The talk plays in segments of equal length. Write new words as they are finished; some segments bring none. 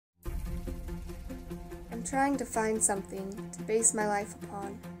I'm trying to find something to base my life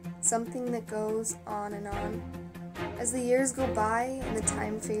upon, something that goes on and on. As the years go by and the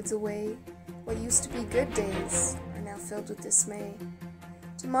time fades away, what used to be good days are now filled with dismay.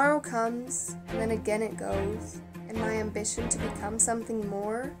 Tomorrow comes, and then again it goes, and my ambition to become something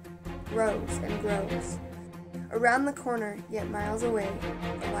more grows and grows. Around the corner, yet miles away,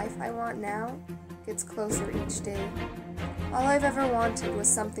 the life I want now gets closer each day. All I've ever wanted was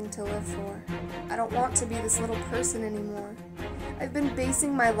something to live for. I don't want to be this little person anymore. I've been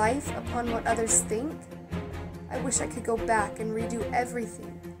basing my life upon what others think. I wish I could go back and redo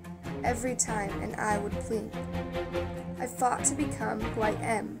everything, every time, and I would blink. I've fought to become who I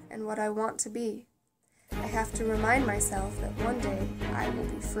am and what I want to be. I have to remind myself that one day I will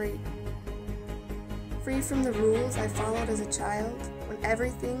be free. Free from the rules I followed as a child, when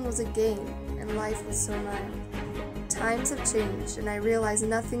everything was a game and life was so mild. Times have changed and I realize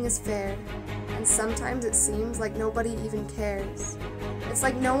nothing is fair, and sometimes it seems like nobody even cares. It's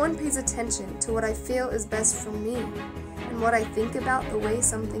like no one pays attention to what I feel is best for me, and what I think about the way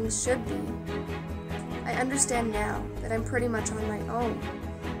some things should be. I understand now that I'm pretty much on my own,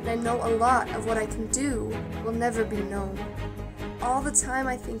 and I know a lot of what I can do will never be known. All the time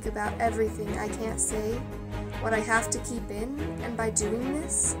I think about everything I can't say, what I have to keep in, and by doing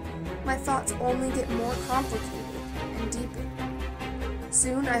this, my thoughts only get more complicated and deepen.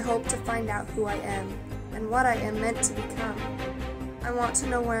 Soon I hope to find out who I am, and what I am meant to become. I want to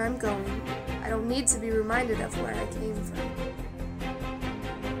know where I'm going. I don't need to be reminded of where I came from.